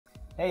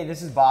Hey,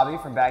 this is Bobby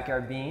from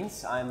Backyard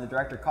Beans. I'm the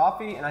Director of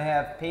Coffee, and I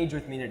have Paige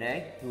with me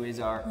today, who is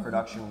our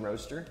production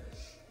roaster.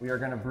 We are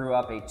going to brew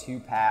up a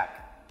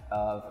 2-pack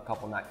of a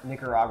couple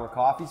Nicaragua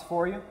coffees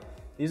for you.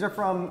 These are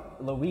from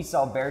Luis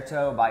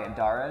Alberto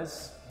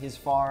Balladarez. His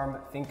farm,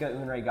 Finca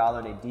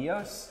Regalo de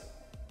Dios,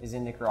 is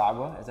in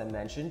Nicaragua, as I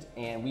mentioned,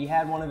 and we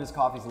had one of his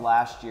coffees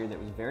last year that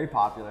was very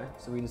popular,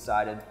 so we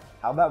decided,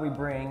 how about we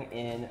bring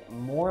in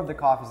more of the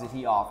coffees that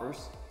he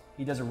offers.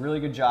 He does a really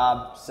good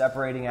job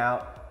separating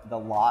out the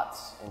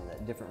lots and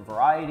the different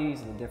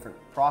varieties and the different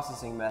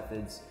processing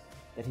methods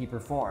that he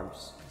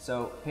performs.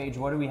 So Paige,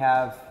 what do we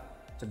have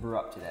to brew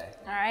up today?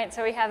 All right,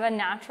 so we have a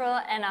natural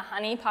and a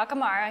honey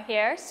Pacamara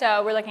here.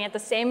 So we're looking at the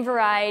same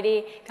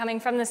variety coming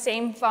from the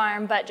same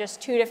farm, but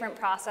just 2 different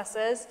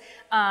processes.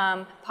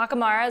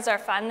 Pacamaras are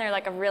fun. They're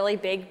like a really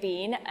big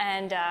bean,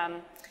 and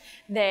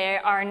they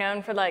are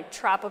known for like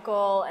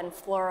tropical and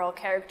floral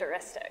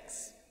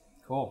characteristics.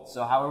 Cool.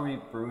 So how are we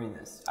brewing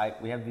this?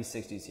 We have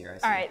V60s here, I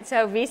see. All right,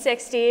 so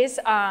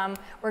V60s,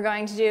 we're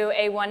going to do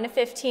a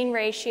 1:15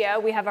 ratio.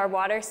 We have our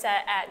water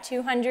set at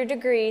 200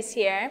 degrees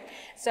here.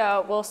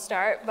 So we'll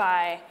start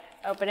by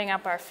opening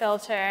up our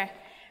filter,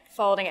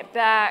 folding it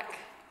back,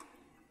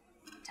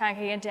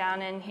 tucking it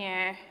down in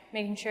here,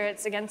 making sure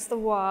it's against the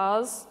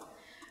walls.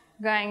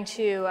 We're going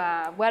to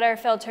wet our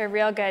filter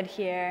real good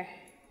here.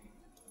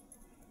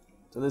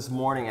 So this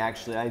morning,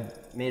 actually, I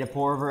made a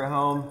pour over at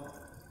home,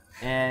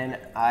 and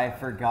I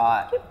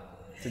forgot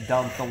to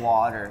dump the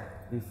water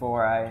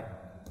before I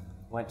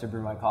went to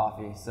brew my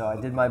coffee. So I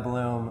did my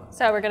bloom.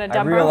 So we're gonna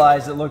dump I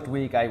realized it looked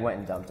weak, I went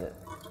and dumped it.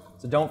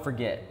 So don't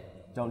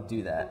forget, don't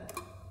do that.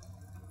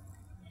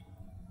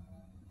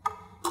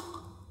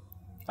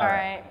 All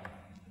right,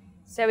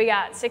 so we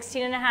got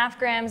 16.5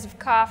 grams of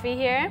coffee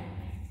here.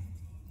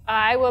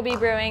 I will be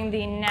brewing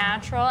the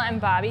natural,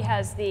 and Bobby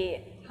has the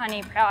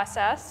honey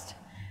processed.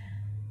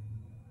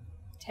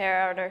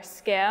 Tear out our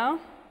scale.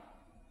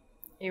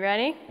 You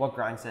ready? What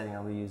grind setting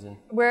are we using?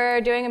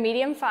 We're doing a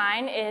medium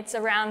fine. It's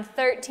around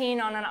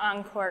 13 on an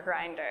Encore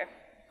grinder.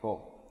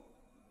 Cool.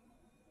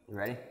 You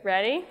ready?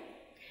 Ready?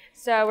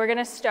 So we're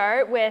gonna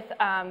start with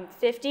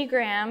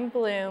 50-gram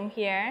bloom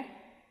here.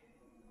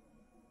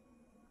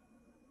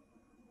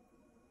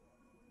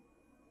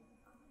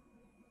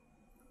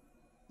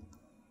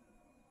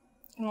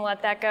 I'm gonna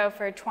let that go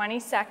for 20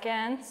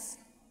 seconds.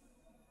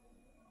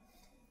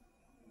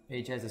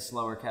 Paige has a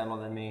slower kettle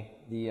than me.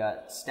 The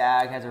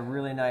Stag has a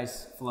really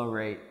nice flow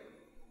rate.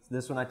 So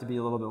this one I have to be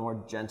a little bit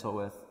more gentle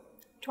with.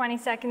 20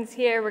 seconds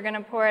here. We're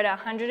gonna pour it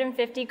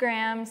 150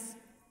 grams.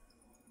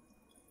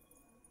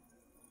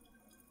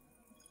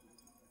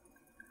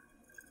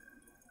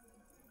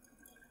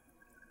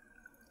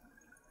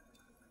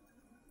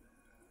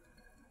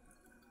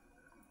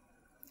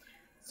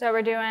 So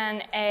we're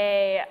doing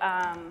a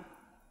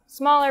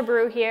smaller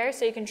brew here,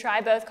 so you can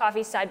try both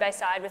coffees side by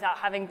side without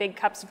having big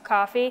cups of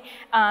coffee.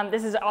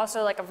 This is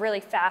also like a really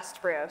fast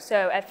brew.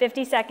 So at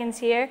 50 seconds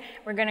here,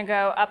 we're gonna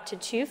go up to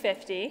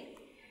 250.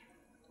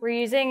 We're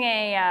using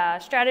a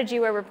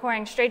strategy where we're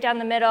pouring straight down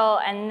the middle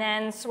and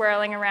then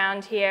swirling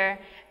around here.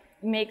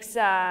 Make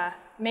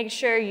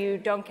sure you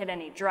don't get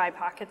any dry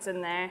pockets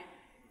in there.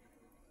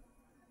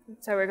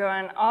 So we're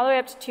going all the way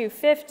up to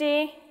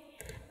 250.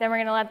 Then we're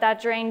gonna let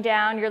that drain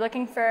down. You're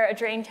looking for a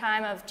drain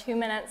time of 2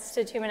 minutes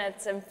to 2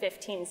 minutes and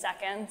 15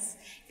 seconds.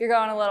 If you're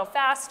going a little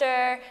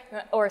faster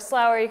or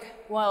slower,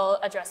 we'll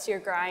adjust your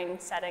grind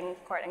setting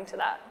according to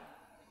that.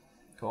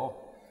 Cool.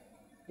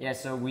 Yeah,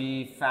 so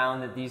we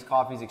found that these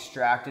coffees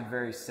extracted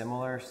very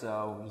similar,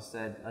 so we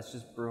said, let's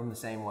just brew them the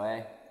same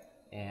way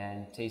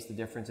and taste the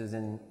differences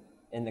in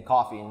the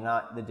coffee and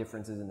not the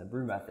differences in the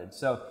brew method.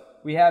 So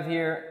we have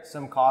here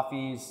some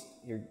coffees.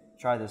 Here,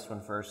 try this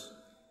one first.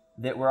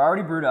 That were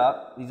already brewed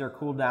up. These are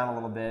cooled down a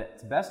little bit.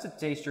 It's best to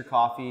taste your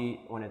coffee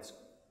when it's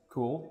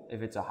cool.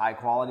 If it's a high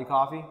quality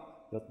coffee,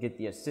 you'll get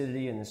the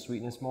acidity and the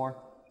sweetness more.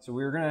 So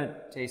we're gonna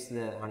taste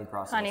the honey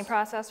process. Honey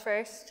process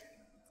first.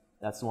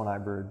 That's the one I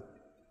brewed.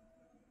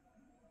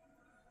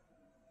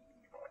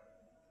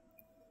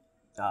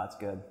 Oh, it's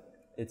good.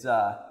 It's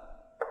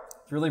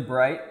really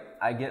bright.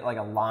 I get like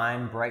a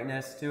lime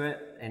brightness to it,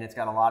 and it's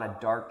got a lot of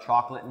dark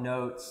chocolate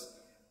notes.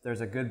 There's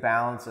a good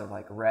balance of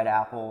like red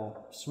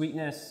apple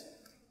sweetness,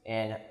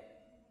 and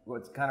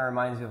what kind of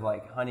reminds me of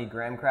like honey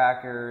graham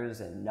crackers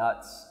and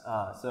nuts.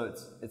 So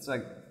it's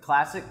like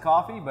classic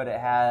coffee, but it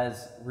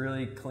has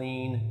really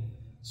clean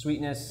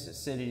sweetness,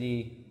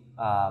 acidity,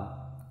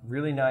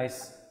 really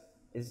nice.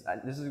 This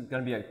is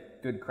going to be a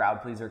good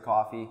crowd pleaser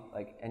coffee.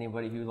 Like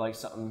anybody who likes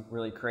something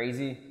really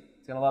crazy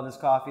is going to love this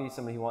coffee.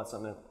 Somebody who wants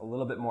something a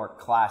little bit more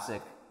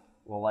classic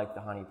will like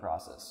the honey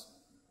process.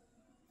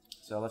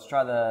 So let's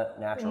try the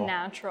natural.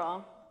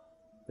 Natural.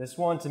 This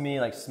one to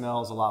me like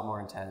smells a lot more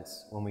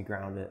intense when we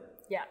ground it.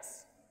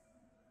 Yes.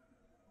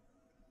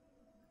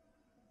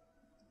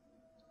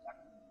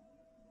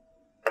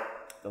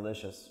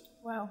 Delicious.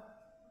 Wow.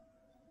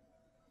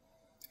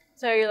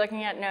 So you're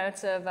looking at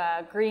notes of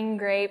green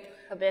grape,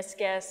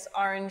 hibiscus,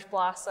 orange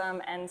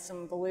blossom, and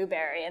some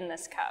blueberry in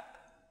this cup.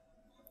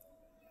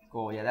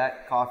 Cool. Yeah,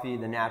 that coffee,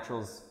 the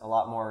natural's a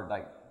lot more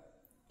like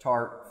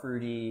tart,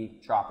 fruity,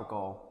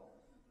 tropical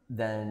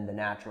than the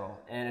natural.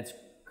 And it's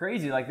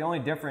crazy. Like the only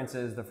difference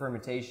is the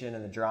fermentation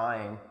and the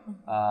drying.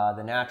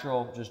 The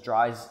natural just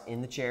dries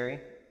in the cherry,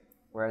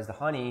 whereas the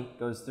honey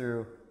goes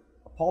through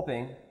a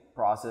pulping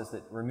process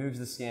that removes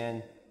the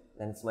skin,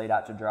 then it's laid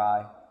out to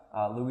dry.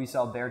 Luis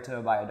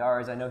Alberto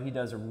Balladarez, I know he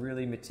does a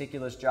really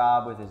meticulous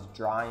job with his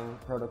drying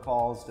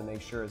protocols to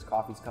make sure his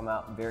coffees come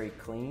out very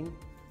clean,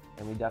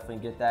 and we definitely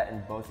get that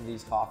in both of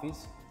these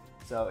coffees.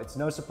 So it's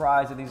no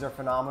surprise that these are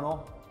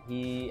phenomenal.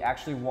 He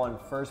actually won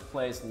first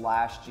place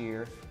last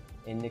year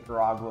in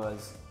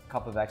Nicaragua's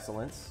Cup of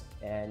Excellence,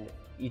 and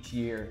each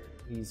year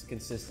he's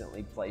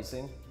consistently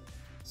placing.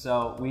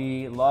 So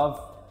we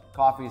love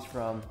coffees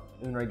from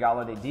Un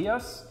Regalo de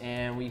Dios,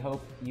 and we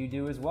hope you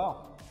do as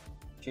well.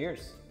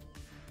 Cheers.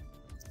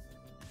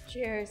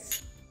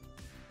 Cheers.